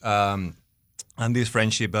friendship, and this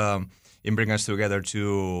friendship it brings us together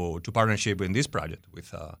to partnership in this project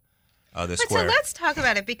with the But Square. so let's talk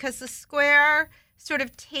about it because the Square sort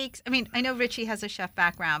of takes. I mean, I know Richie has a chef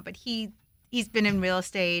background, but he's been in real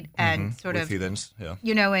estate and sort with of Tysons, yeah.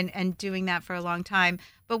 and doing that for a long time.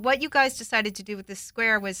 But what you guys decided to do with the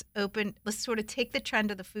Square was let's sort of take the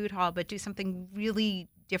trend of the food hall, but do something really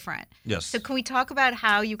different. Yes. So can we talk about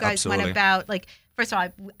how you guys went Absolutely. about, like, first of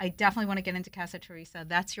all, I definitely want to get into Casa Teresa.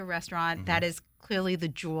 That's your restaurant. That is clearly the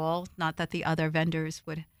jewel. Not that the other vendors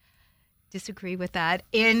would disagree with that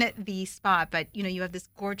in the spot, but you have this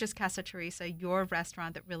gorgeous Casa Teresa, your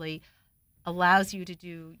restaurant that really allows you to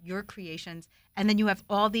do your creations, and then you have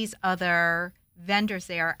all these other vendors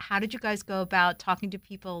there. How did you guys go about talking to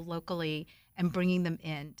people locally and bringing them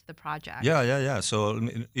into the project? Yeah. So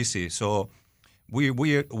easy. So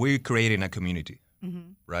we're creating a community,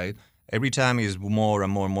 right? Every time it's more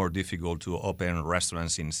and more difficult to open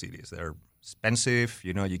restaurants in cities. They're expensive.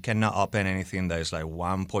 You cannot open anything that is like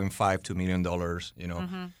 $1.5 million, $2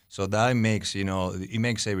 million. So that makes it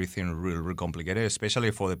makes everything really complicated,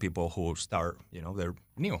 especially for the people who start. They're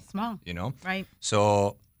new, small. Right.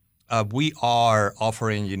 So we are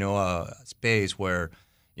offering a space where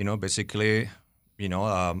basically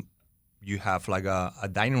you have like a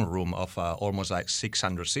dining room of almost like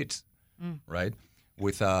 600 seats, right?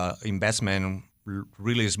 With investment,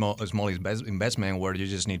 really small investment where you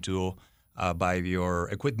just need to buy your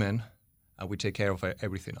equipment, and we take care of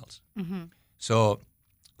everything else. So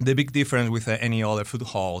the big difference with any other food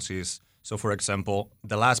halls is, so for example,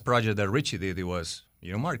 the last project that Richie did, it was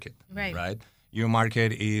Market, right?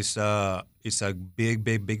 Market is a big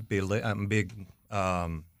building, big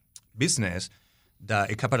business that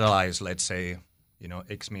it capitalized, let's say,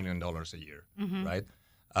 X million dollars a year, right?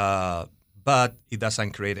 But it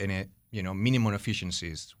doesn't create any, minimum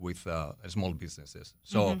efficiencies with small businesses.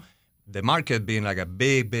 So the market being like a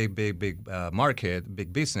big market,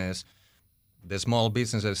 big business, the small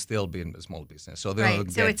businesses still being a small business. So they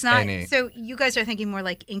don't So get it's not. any. So you guys are thinking more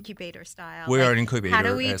like incubator style. We are an incubator. How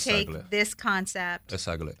do we exactly. take this concept,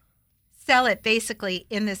 Exactly. sell it basically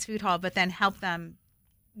in this food hall, but then help them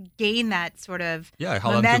gain that sort of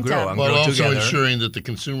how momentum. them to grow and While grow also together. ensuring that the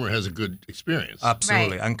consumer has a good experience.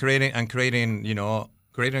 Absolutely, Right. and creating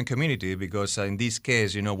a community, because in this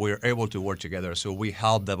case, we're able to work together. So we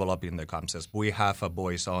help developing the concepts. We have a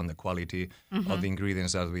voice on the quality of the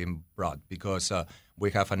ingredients that are being brought, because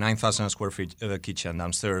we have a 9,000 square feet kitchen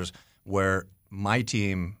downstairs where my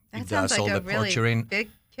team That does sounds all like a the really portraiting. big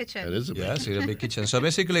kitchen. That is a big Yes, it's a big kitchen. So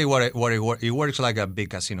basically, it works like a big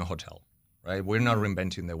casino hotel, right? We're not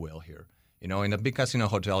reinventing the wheel here. In a big casino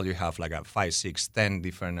hotel, you have like 5, 6, 10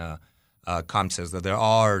 different concepts that there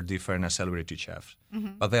are different celebrity chefs.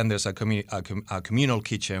 But then there's a communal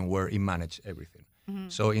kitchen where it manages everything.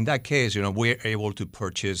 So in that case, we're able to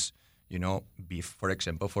purchase, beef, for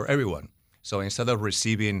example, for everyone. So instead of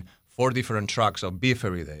receiving 4 different trucks of beef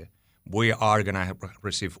every day, we are going to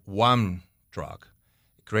receive 1 truck,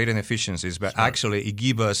 creating efficiencies. But actually, it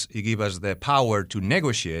give us the power to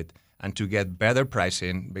negotiate and to get better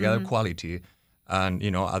pricing, better quality, and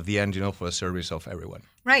at the end, for the service of everyone.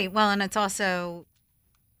 Right. Well, and it's also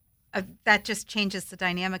that just changes the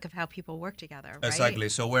dynamic of how people work together. Right? Exactly.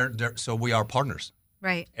 So we are partners.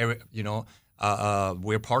 Right.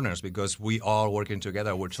 We're partners because we are working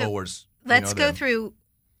together. We're towards. Let's go through,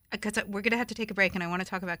 because we're going to have to take a break, and I want to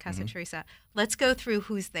talk about Casa Teresa. Let's go through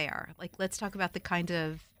who's there. Like, let's talk about the kind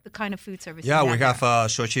of food service. Yeah, we have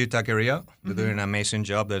Xochitl Taqueria. They're doing an amazing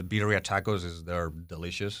job. The birria tacos they're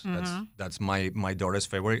delicious. That's my daughter's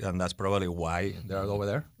favorite, and that's probably why they're over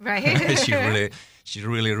there. Right. she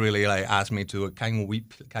really like asked me to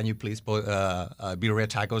can you please put birria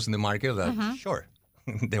tacos in the market? Sure.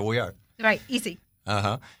 There we are. Right. Easy.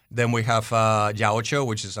 Then we have Yaocho,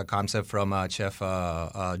 which is a concept from Chef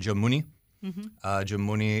John Mooney. John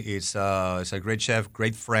Mooney is a great chef,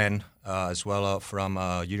 great friend, as well from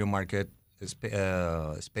Union Market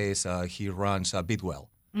space. He runs Bidwell.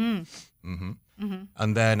 And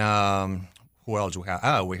then who else we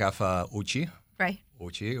have? We have Uchi. Right.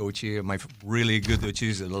 Uchi, my really good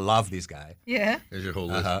Uchis. I love this guy. Yeah. There's your whole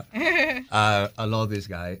list. I love this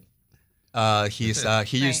guy. He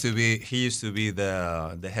used to be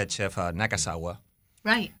the head chef at Nakasawa.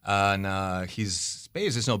 Right. And his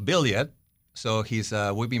space is not built yet, so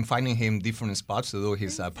we've been finding him different spots to do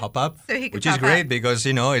his pop-up, So he could which is pop great up. because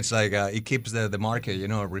it's like it keeps the market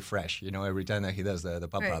refresh every time that he does the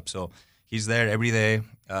pop-up. Right. So he's there every day.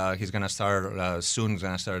 He's gonna start soon. He's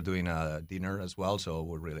gonna start doing dinner as well. So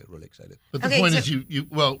we're really excited. But the Okay, point so-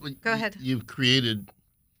 is, Go ahead. You've created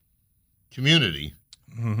community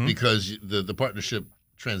because the partnership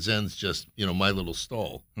transcends just my little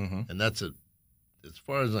stall, and that's as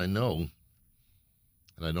far as I know,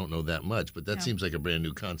 and I don't know that much, but that seems like a brand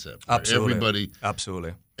new concept. Absolutely. Everybody's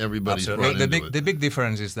Absolutely. brought into it. The big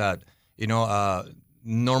difference is that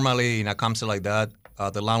normally in a concept like that,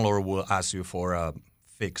 the landlord will ask you for a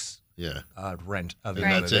fixed rent at the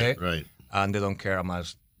And end of that's the day, it, right? and they don't care how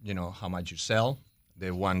much how much you sell.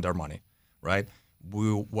 They want their money, right?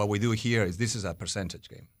 what we do here is this is a percentage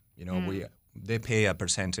game. You know, they pay a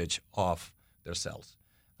percentage of their sales,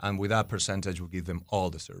 and with that percentage, we give them all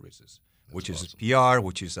the services, which is PR,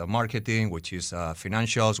 which is marketing, which is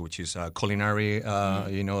financials, which is culinary,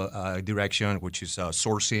 direction, which is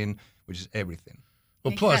sourcing, which is everything.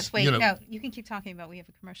 Well, plus, wait, no, you can keep talking about. We have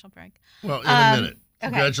a commercial break. Well, in a minute. Okay.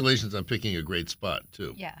 Congratulations on picking a great spot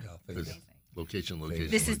too. Yeah. Location.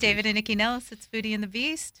 This is David and Nycci Nellis. It's Foodie and the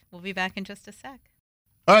Beast. We'll be back in just a sec.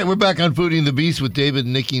 All right, we're back on Foodie and the Beast with David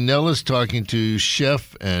and Nycci Nellis talking to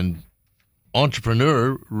chef and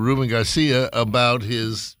entrepreneur Rubén García about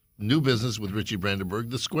his new business with Richie Brandenburg,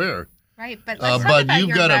 The Square. Right, but let's talk about you've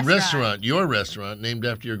your got restaurant. your restaurant, named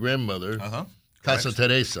after your grandmother, Casa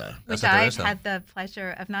Teresa. Which I've had the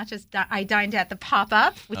pleasure of not just I dined at the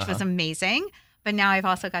pop-up, which was amazing, but now I've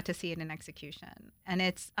also got to see it in execution, and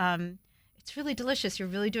it's really delicious. You're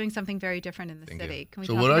really doing something very different in the city. Can we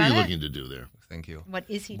So talk what are about you it? looking to do there? Thank you. What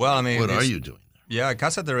is he Well, I doing? mean, What are you doing there? Yeah,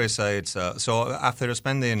 Casa Teresa. It's so after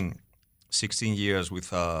spending 16 years with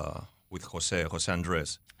José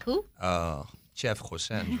Andrés. Who? Chef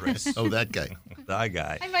José Andrés. Oh, that guy. That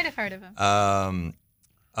guy. I might have heard of him.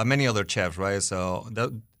 Many other chefs, right? So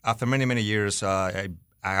after many years, I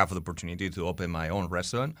have the opportunity to open my own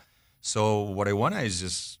restaurant. So what I want is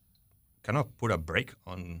just kind of put a break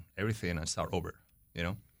on everything and start over. You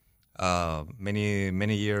know,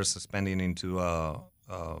 many years spending into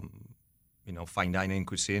fine dining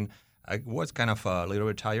cuisine. I was kind of a little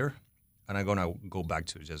bit tired, and I'm gonna go back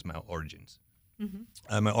to just my origins.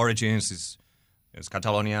 My origins is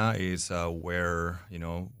Catalonia, is where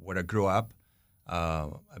I grew up.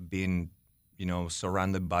 I've been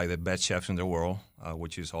surrounded by the best chefs in the world,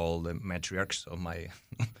 which is all the matriarchs of my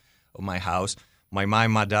of my house. My mom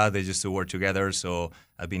and my dad, they used to work together, so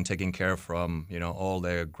I've been taking care from all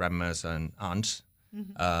the grandmas and aunts,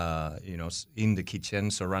 in the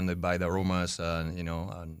kitchen, surrounded by the aromas, and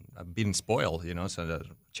I've been spoiled, as a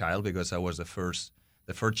child, because I was the first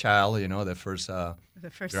child, the first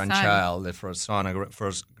grandchild, the first son,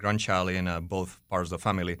 first grandchild in both parts of the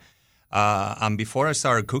family. And before I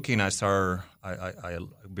started cooking, before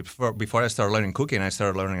I started learning cooking, I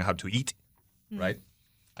started learning how to eat, right?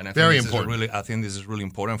 And I Very think important. I think this is really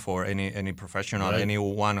important for any professional, Right.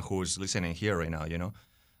 anyone who's listening here right now.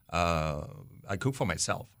 I cook for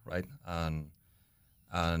myself, right? And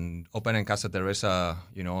opening Casa Teresa,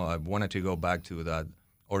 I wanted to go back to that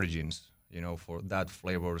origins, for that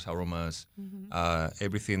flavors, aromas,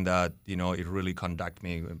 everything that it really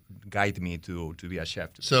guide me to be a chef.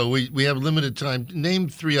 So we have limited time. Name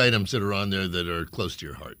 3 items that are on there that are close to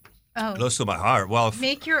your heart. Oh, Close to my heart. Well,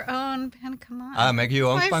 make your own pan con tomate. make your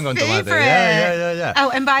own My pan con tomate. favorite. Yeah.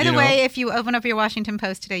 Oh, and by the way, if you open up your Washington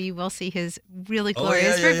Post today, you will see his really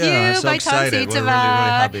glorious review I'm so by Tom excited. We're Sietema. really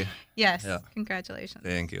happy. Yes, Yeah. congratulations.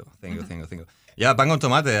 Thank you. Yeah, pan con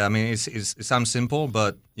tomate. I mean, it sounds simple,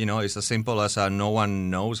 but it's as simple as no one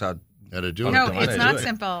knows how to do it. No, tomate it's do not it.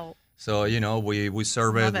 simple. So we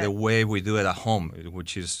serve Love it the it. way we do it at home,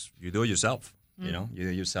 which is you do it yourself. You do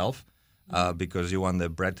it yourself. Because you want the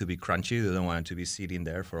bread to be crunchy. You don't want it to be sitting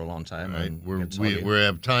there for a long time. Right. And We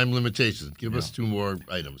have time limitations. Give us 2 more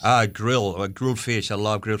items. Grilled fish. I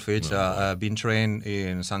love grilled fish. I've been trained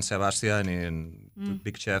in San Sebastian, in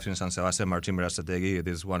big chefs in San Sebastian, Martin Berazategui. It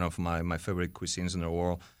is one of my favorite cuisines in the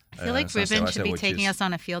world. I feel like San Rubén should Sebastian, be which taking is- us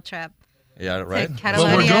on a field trip. Yeah, right. To Well,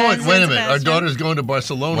 Catalonia we're going. and Wait a San minute. Our Sebastian. daughter's going to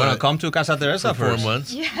Barcelona Want to come to Casa Teresa for 4 first?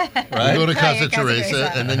 months. Right? We go to Casa Casa Teresa,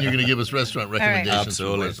 Teresa. and then you're going to give us restaurant recommendations.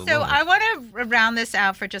 Absolutely. For Barcelona. So I want to round this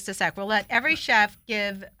out for just a sec. We'll let every chef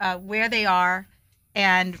give where they are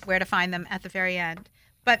and where to find them at the very end.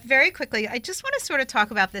 But very quickly, I just want to sort of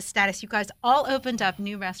talk about this status. You guys all opened up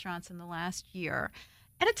new restaurants in the last year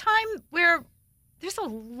at a time where there's a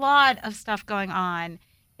lot of stuff going on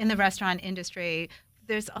in the restaurant industry.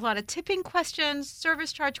 There's a lot of tipping questions,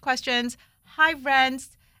 service charge questions, high rents,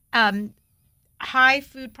 high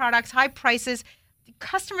food products, high prices.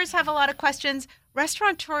 Customers have a lot of questions.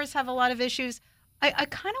 Restaurateurs have a lot of issues. I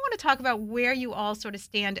kind of want to talk about where you all sort of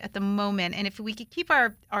stand at the moment. And if we could keep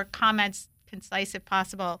our comments concise if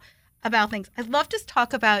possible about things. I'd love to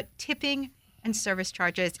talk about tipping and service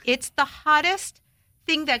charges. It's the hottest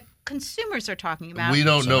thing that consumers are talking about. We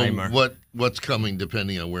don't know Timer. what's coming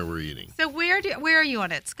depending on where we're eating. So where are you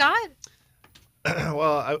on it, Scott?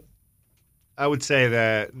 Well, I would say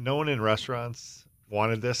that no one in restaurants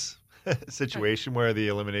wanted this situation where the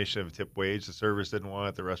elimination of tip wage, the servers didn't want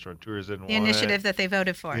it, the restaurateurs didn't The want initiative it. that they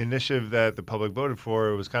voted for. The initiative that the public voted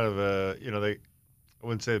for was kind of I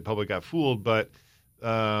wouldn't say the public got fooled, but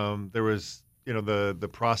there was, the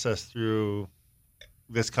process through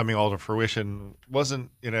this coming all to fruition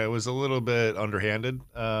wasn't, it was a little bit underhanded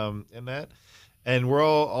in that. And we're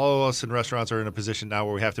all of us in restaurants are in a position now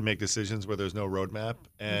where we have to make decisions where there's no roadmap.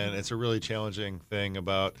 And it's a really challenging thing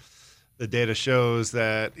about the data shows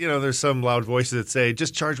that, there's some loud voices that say,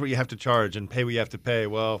 just charge what you have to charge and pay what you have to pay.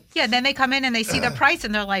 Well, yeah, then they come in and they see the price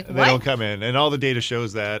and they're like, what? They don't come in. And all the data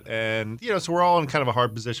shows that. And, so we're all in kind of a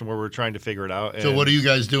hard position where we're trying to figure it out. So what are you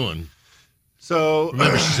guys doing? So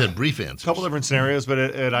remember, she said brief answers. A couple different scenarios, but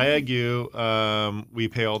at Anju, we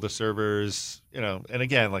pay all the servers. And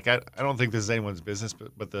again, like I don't think this is anyone's business,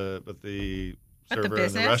 but the server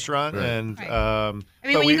in the restaurant. Right. And I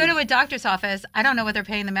mean, when you go to a doctor's office, I don't know what they're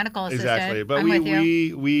paying the medical assistant. Exactly, but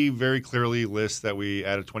we very clearly list that we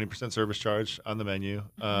add a 20% service charge on the menu,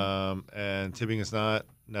 and tipping is not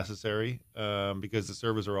necessary because the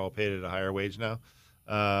servers are all paid at a higher wage now.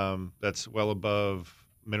 That's well above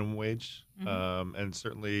minimum wage, and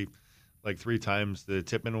certainly like 3 times the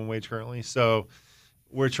tip minimum wage currently. So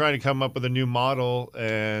we're trying to come up with a new model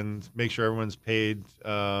and make sure everyone's paid,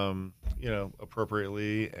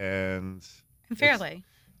 appropriately and fairly.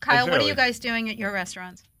 Kyle, what are you guys doing at your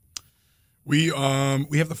restaurants? We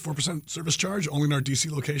have the 4% service charge only in our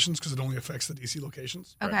DC locations because it only affects the DC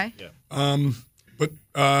locations. Okay. Right. Yeah. But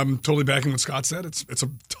totally backing what Scott said, it's a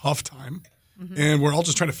tough time, and we're all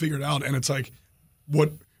just trying to figure it out. And it's like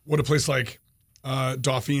what a place like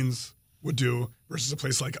Dauphine's would do versus a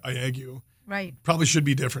place like Anju. Right. Probably should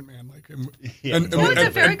be different, man. Like, that's a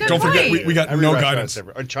very good don't forget, point. we got Every no restaurant's guidance.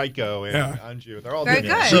 different. Or ChiKo and Anju, they're all very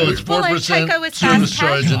different. good. So it's 4% ChiKo is service fast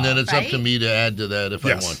charge, casual, and then it's right? up to me to add to that if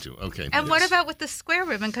Yes. I want to. Okay. And what about with the square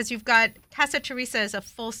ribbon? Because you've got Casa Teresa as a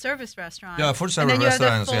full service restaurant. Yeah, full service and then you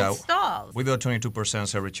restaurants. have the full stalls. We do a 22%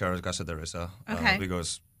 service charge Casa Teresa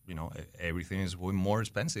because everything is way more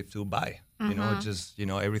expensive to buy.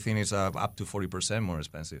 Everything is up to 40% more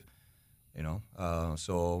expensive.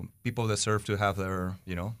 So people deserve to have their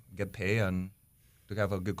get paid and to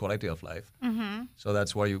have a good quality of life. So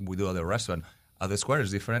that's why we do at the restaurant. At the square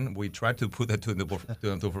is different. We try to put it to the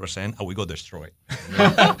 2%, and we got destroyed.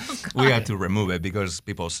 We had to remove it because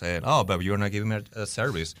people said, "Oh, but you're not giving me a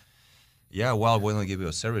service." Yeah, well, we don't give you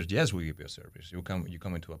a service. Yes, we give you a service. You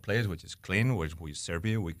come into a place which is clean, which we serve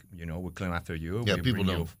you. We clean after you. Yeah, we people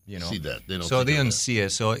bring don't see that. They don't see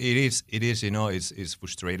it. So it is. It's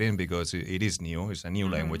frustrating because it is new. It's a new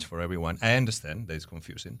language for everyone. I understand that it's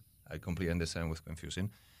confusing. I completely understand it's confusing.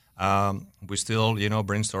 We're still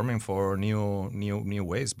brainstorming for new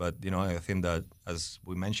ways, but I think that as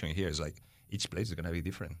we mentioned here, it's like each place is going to be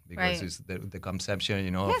different because it's the conception,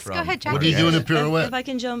 Yes, from go ahead, Jackie. What are you doing at Pirouette? If I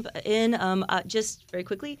can jump in, just very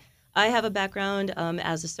quickly, I have a background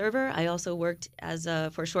as a server. I also worked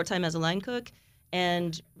for a short time as a line cook,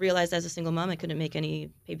 and realized as a single mom I couldn't make any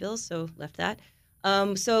pay bills, so left that.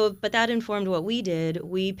 But that informed what we did.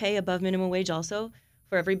 We pay above minimum wage also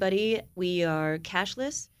for everybody. We are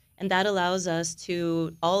cashless, and that allows us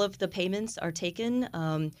to all of the payments are taken.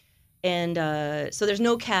 So there's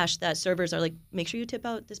no cash that servers are like, make sure you tip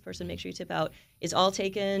out this person, make sure you tip out. It's all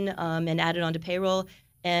taken and added onto payroll.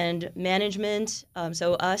 And management,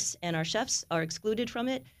 so us and our chefs are excluded from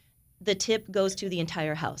it. The tip goes to the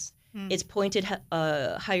entire house. It's pointed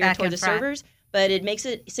higher toward the servers, but it makes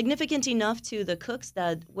it significant enough to the cooks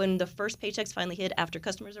that when the first paychecks finally hit after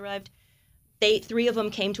customers arrived, 3 of them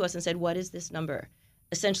came to us and said, what is this number?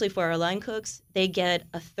 Essentially, for our line cooks, they get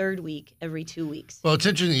a third week every 2 weeks. Well, it's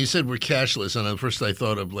interesting. You said we're cashless, and at first I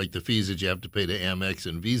thought of like the fees that you have to pay to Amex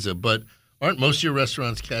and Visa, but aren't most of your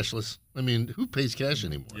restaurants cashless? I mean, who pays cash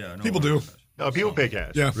anymore? Yeah, People do. No, people pay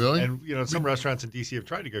cash. Yeah. Really? And some restaurants in DC have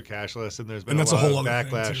tried to go cashless, and there's been that's a a lot whole of other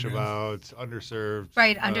thing, backlash too, man. about underserved,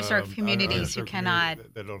 underserved communities who cannot.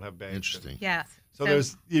 That don't have banks. Interesting. Yeah. So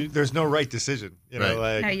there's no right decision.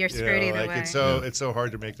 Right. No, you're screwed either way. It's so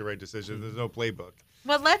hard to make the right decision. There's no playbook.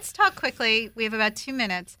 Well, let's talk quickly. We have about 2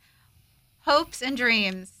 minutes. Hopes and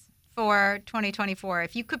dreams for 2024.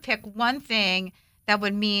 If you could pick one thing that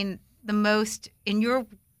would mean the most in your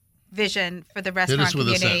vision for the restaurant us with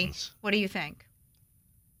a community, sentence. what do you think?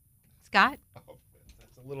 Scott?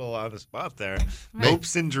 That's a little on the spot there. Right.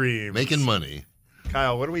 Hopes and dreams. Making money.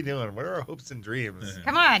 Kyle, what are we doing? What are our hopes and dreams?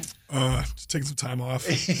 Come on. Just taking some time off.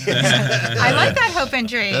 I like that hope and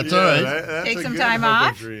dream. That's all right. That's Take a some good time hope and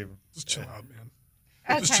off. dream. Just chill out, man.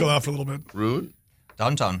 Okay. Just chill out for a little bit. Rude?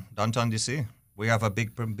 Downtown D.C. We have a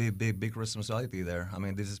big responsibility there. I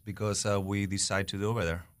mean, this is because we decide to do over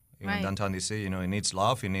there. Right. Downtown D.C. It needs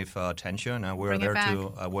love, it needs attention, and we're Bring it there back.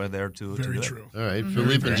 to Very do true. All right.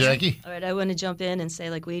 Philippe and Jackie? All right, I want to jump in and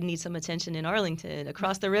say, we need some attention in Arlington,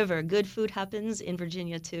 across the river. Good food happens in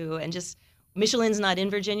Virginia, too. And just Michelin's not in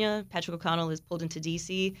Virginia. Patrick O'Connell is pulled into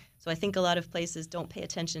D.C. So I think a lot of places don't pay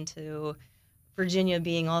attention to Virginia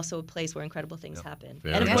being also a place where incredible things happen.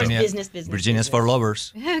 Fair And of enough. course, Virginia's business. for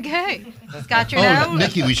lovers. Okay. Scott Oh, Drewno,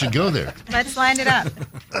 Nikki, we should go there. let's line it up.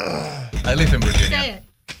 I live in Virginia. Say it.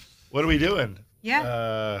 What are we doing?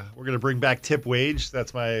 Yeah. We're gonna bring back tip wage.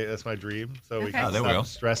 That's my dream. So we Okay. can there we go. stop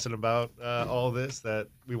stressing about all this. That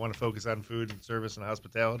we want to focus on food and service and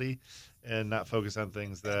hospitality, and not focus on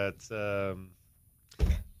things that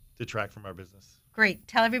detract from our business. Great.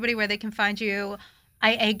 Tell everybody where they can find you.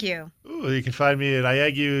 I egg you. Ooh, you can find me at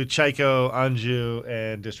Anju, ChiKo, Anju,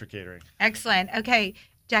 and District Catering. Excellent. Okay.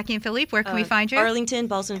 Jackie and Philippe, where can we find you? Arlington,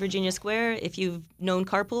 Ballston, Virginia Square. If you've known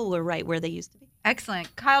Carpool, we're right where they used to be.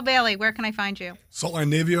 Excellent. Kyle Bailey, where can I find you? Saltline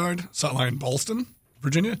Navy Yard, Saltline Ballston,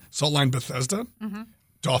 Virginia, Saltline Bethesda,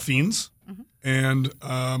 Dauphines, and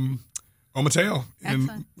Ometeo in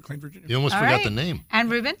Excellent. McLean, Virginia. You almost All forgot right. the name. And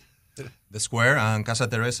Rubén? The Square and Casa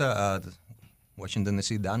Teresa at Washington,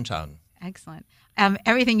 D.C. downtown. Excellent.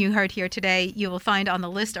 Everything you heard here today, you will find on the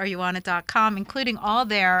listareyounit.com, including all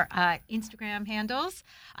their Instagram handles.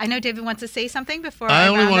 I know David wants to say something before I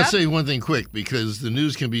only round want up. to say one thing quick, because the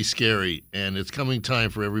news can be scary, and it's coming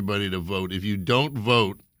time for everybody to vote. If you don't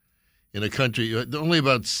vote in a country, only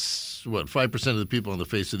about 5% of the people on the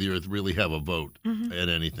face of the earth really have a vote at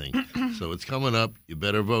anything. So it's coming up. You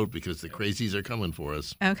better vote because the crazies are coming for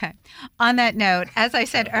us. Okay. On that note, as I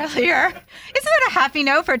said earlier, isn't that a happy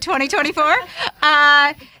note for 2024?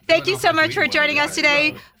 Thank you so much for joining us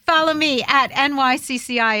today. Follow me at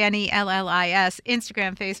NYCCINELLIS,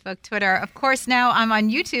 Instagram, Facebook, Twitter. Of course, now I'm on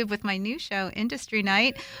YouTube with my new show, Industry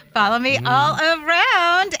Night. Follow me all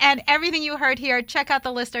around. And everything you heard here, check out the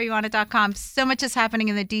listareyounit.com. So much is happening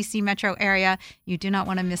in the D.C. metro area. You do not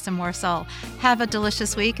want to miss a morsel. Have a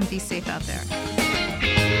delicious week and be safe out there.